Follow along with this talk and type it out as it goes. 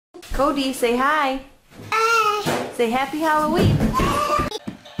Cody, say hi. Say happy Halloween.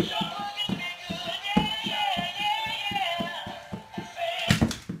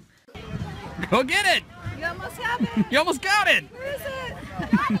 Go get it! You almost got it. You almost got it! Where is it?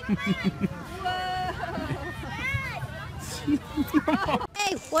 Whoa.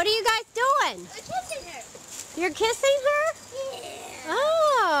 Hey, what are you guys doing? We're kissing her. You're kissing her? Yeah.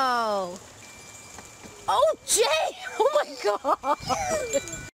 Oh. Oh, Jay! Oh my God!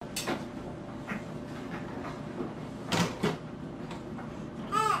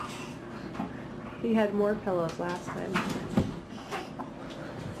 He had more pillows last time.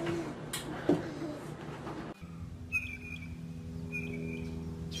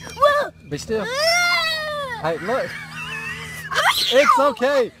 Be still. Hey, look. It's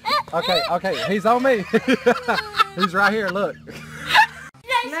okay. Okay, okay. He's on me. He's right here, look.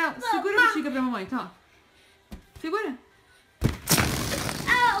 Léo, segura a bexiga pra mamãe, tá? Segura.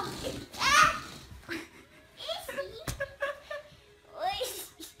 Oh.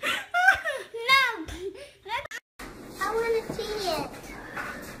 No. I want to see it.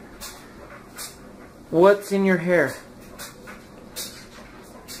 What's in your hair?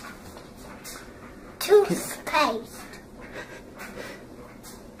 Toothpaste.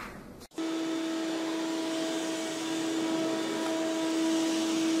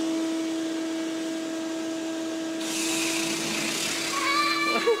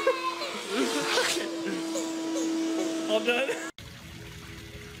 All done?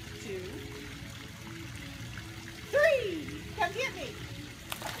 2, 3. Come get me.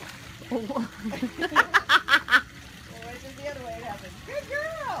 Or was it the other way it happened? Good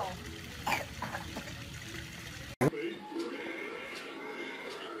girl.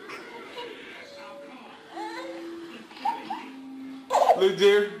 Look,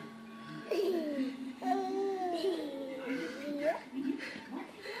 dear.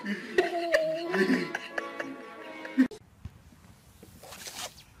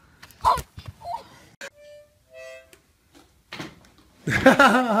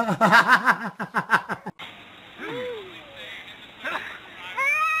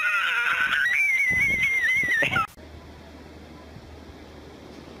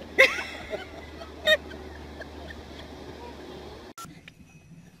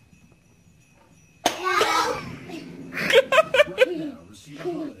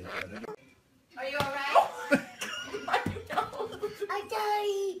 Are you alright? I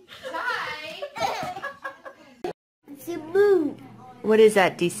died. Hi. It's a boob. What is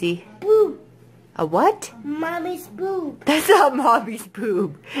that, DC? Boob. A what? Mommy's boob. That's not mommy's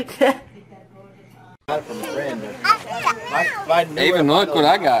boob. Got it from a friend. I Even look what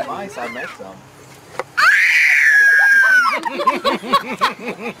I got. Mice, I make some.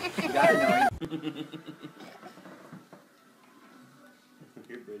 You gotta know.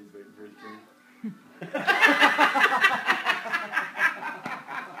 Brady's waiting for his turn.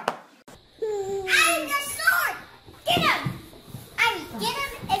 I'm the sword. Get him. I get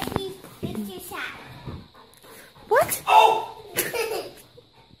him if you sad. What? Oh!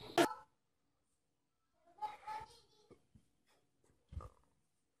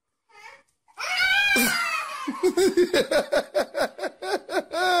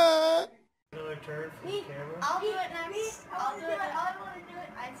 Another turn for the camera. I'll do it next. I'll do it. I want to do it.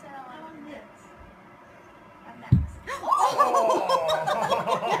 I said I want to do it. I'm next.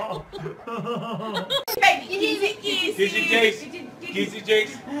 Kissy Jace. Kissy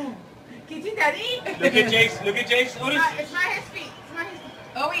Jace. Kissy Daddy? Look at Jace. Look at Jace. What is It's not his feet. It's not his feet.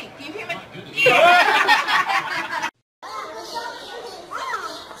 Oh wait, give him a...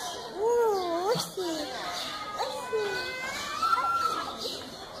 Ooh, let's see.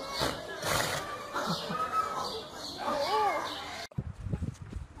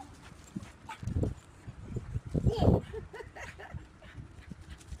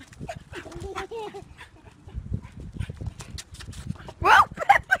 Whoa!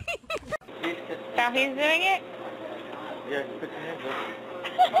 How he's doing it? Yeah, put your hands up.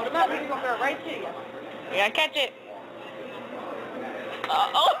 Hold him up, he's gonna throw it right to you. You gotta catch it.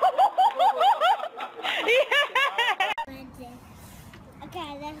 Oh! Okay,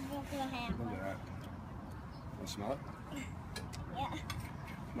 let's go to a hand. Want to smell it? Yeah.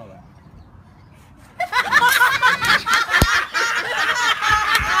 Smell that.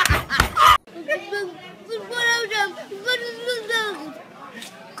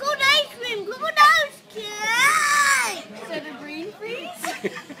 Cold ice cream, cold ice cream. Is that a green freeze?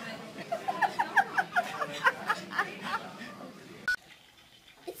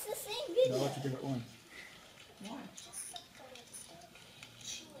 It's the same video. No, it's a different one.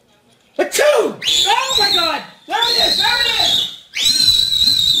 Achoo! Oh my God! There it is! There it is!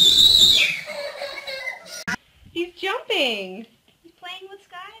 doing? He's playing with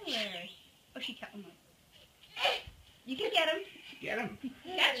Skylar. Oh, she cut him. You can get him. Get him.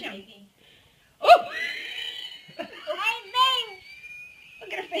 Catch him. Oh! Hey, babe.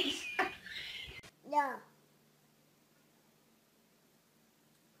 Look at her face. No.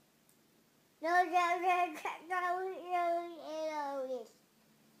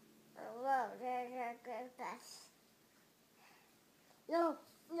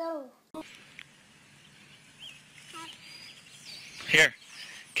 No. Here,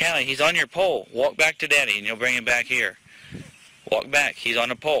 Callie, he's on your pole. Walk back to Daddy and you'll bring him back here. Walk back. He's on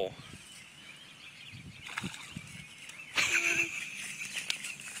the pole.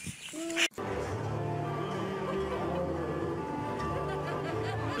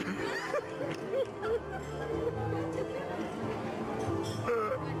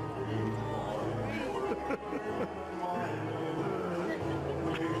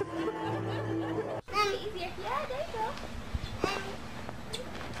 Yeah, there you go.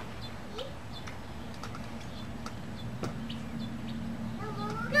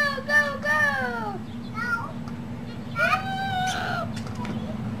 Go! No.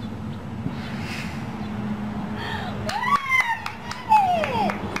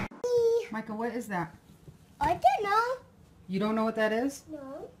 Micah, what is that? I don't know. You don't know what that is?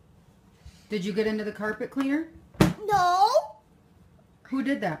 No. Did you get into the carpet cleaner? No. Who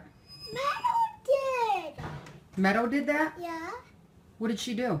did that? Meadow did. Meadow did that? Yeah. What did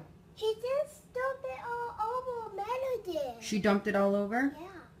she do? He just dumped it all over. Meadow did. She dumped it all over? Yeah.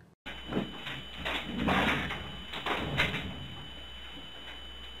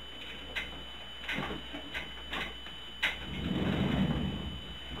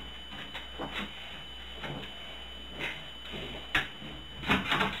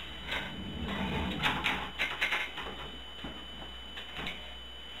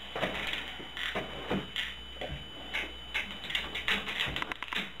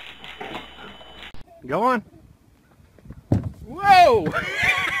 Go on. Whoa!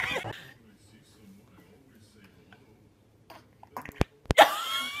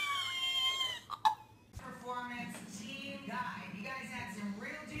 Performance team guide. You guys had some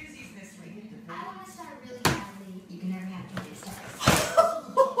real doozies this week. I want to start really badly. You can never have to restart.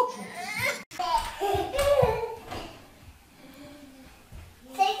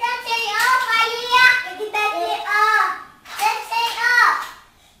 Take that thing off, Maria! Take that thing off! That thing off!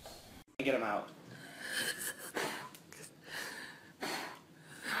 Get him out.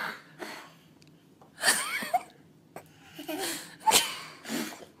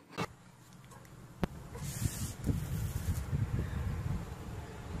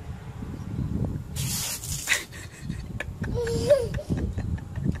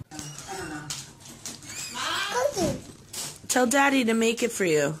 Tell Daddy to make it for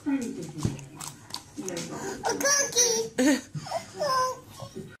you. A cookie!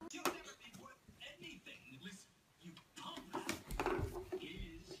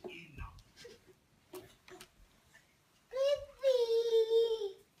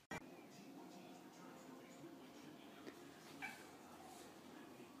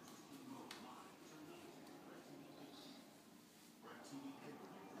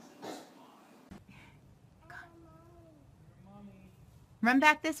 Run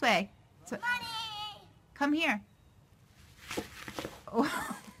back this way. So, come here. Oh.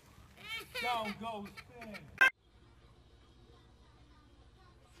 Go, spin.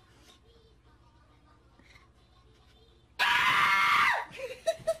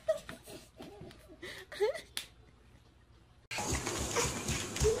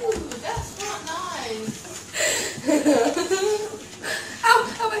 That's not nice. Ow!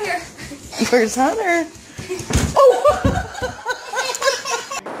 Over here. Where's Hunter?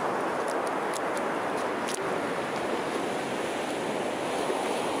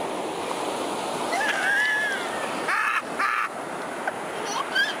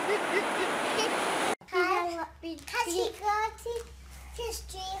 Because he got to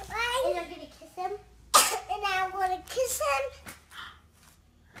street light. And I'm going to kiss him. And I'm going to kiss him.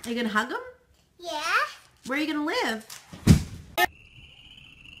 Are you gonna hug him? Yeah. Where are you gonna live?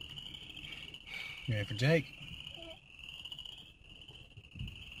 You ready for Jake?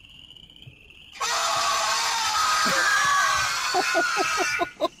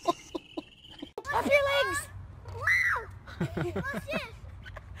 Off your legs! What's this?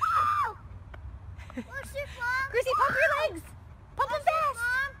 What's this, Mom? Gracie, pump your legs! Pump them fast!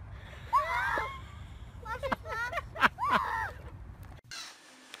 What's this, Mom?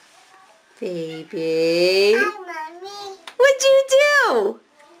 Baby. Hi, Mommy. What'd you do?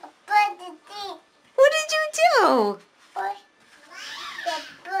 But the thing What did you do? was the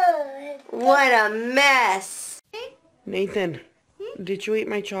bird. What a mess. Nathan, did you eat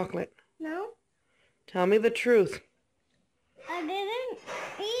my chocolate? No, Tell me the truth. I didn't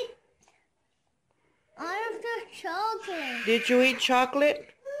eat all of the chocolate. Did you eat chocolate?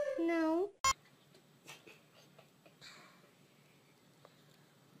 No.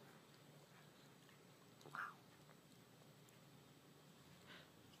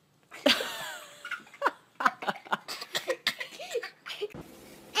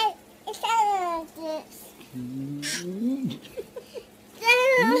 It's like this.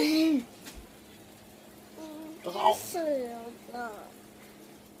 Just a little ball.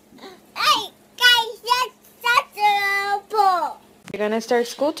 Hey, guys, that's such a little ball. You're gonna start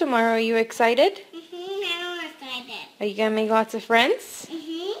school tomorrow. Are you excited? I'm excited. Are you gonna make lots of friends?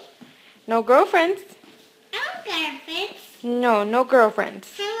 No girlfriends? I don't got friends. No, no girlfriends.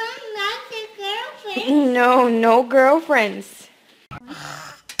 I want lots of girlfriends. No, no girlfriends.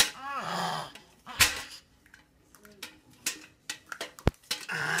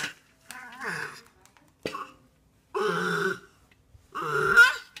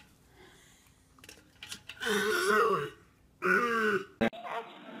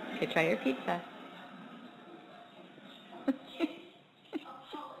 Okay, try your pizza.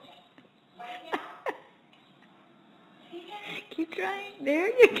 Keep trying. There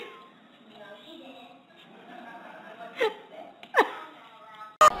you go.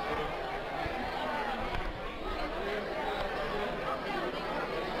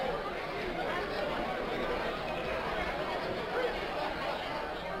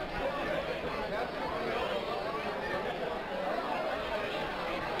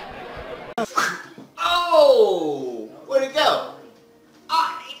 Oh! Where'd it go?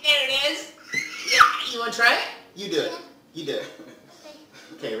 Oh, there it is. Yeah, you want to try it? You do it. You do it.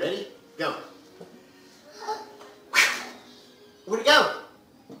 Okay, ready? Go. Where'd it go?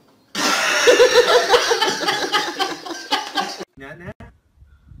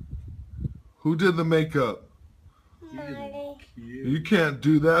 Who did the makeup? Marley. You can't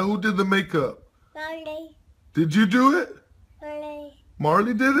do that. Who did the makeup? Marley. Did you do it? Marley.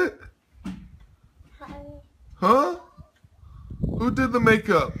 Marley did it? Huh? Who did the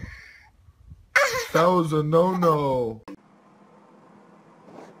makeup? That was a no-no.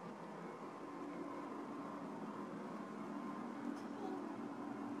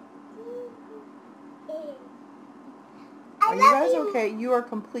 Are you guys okay? You are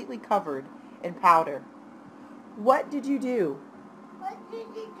completely covered in powder. What did you do? What did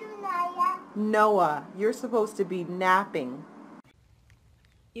you do, Naya? Noah, you're supposed to be napping.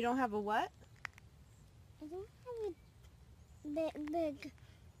 You don't have a what? I don't have a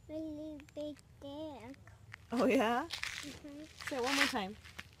really big dick. Oh, yeah? Say it one more time.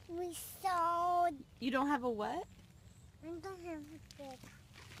 We saw. You don't have a what? I don't have a dick.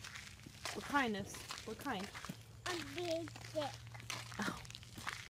 What kind? A big dick.